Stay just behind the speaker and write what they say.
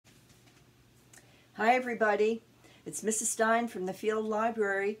Hi everybody, it's Mrs. Stein from the Field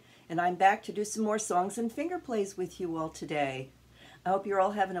Library, and I'm back to do some more songs and finger plays with you all today. I hope you're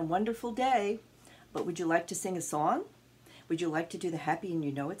all having a wonderful day, but would you like to sing a song? Would you like to do the Happy and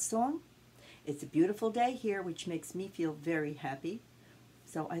You Know It song? It's a beautiful day here, which makes me feel very happy,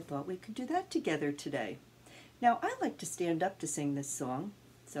 so I thought we could do that together today. Now, I like to stand up to sing this song,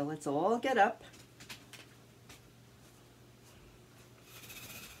 so let's all get up.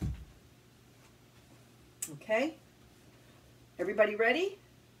 Okay, everybody ready?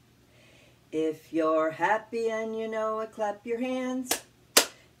 If you're happy and you know it, clap your hands.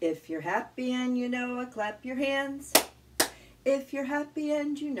 If you're happy and you know it, clap your hands. If you're happy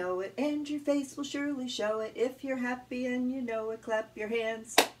and you know it, and your face will surely show it. If you're happy and you know it, clap your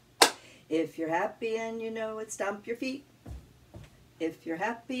hands. If you're happy and you know it, stomp your feet. If you're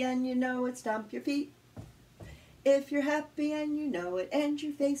happy and you know it, stomp your feet. If you're happy and you know it, and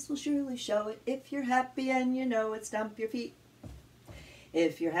your face will surely show it. If you're happy and you know it, stomp your feet.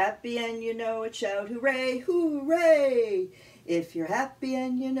 If you're happy and you know it, shout hooray, hooray. If you're happy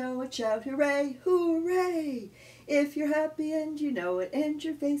and you know it, shout hooray, hooray. If you're happy and you know it, and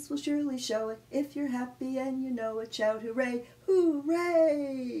your face will surely show it. If you're happy and you know it, shout hooray,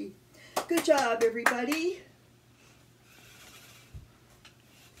 hooray. Good job, everybody.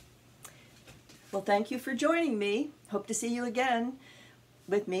 Well, thank you for joining me. Hope to see you again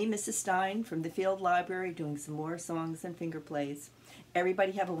with me, Mrs. Stein, from the Field Library, doing some more songs and finger plays.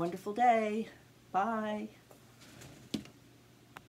 Everybody have a wonderful day. Bye.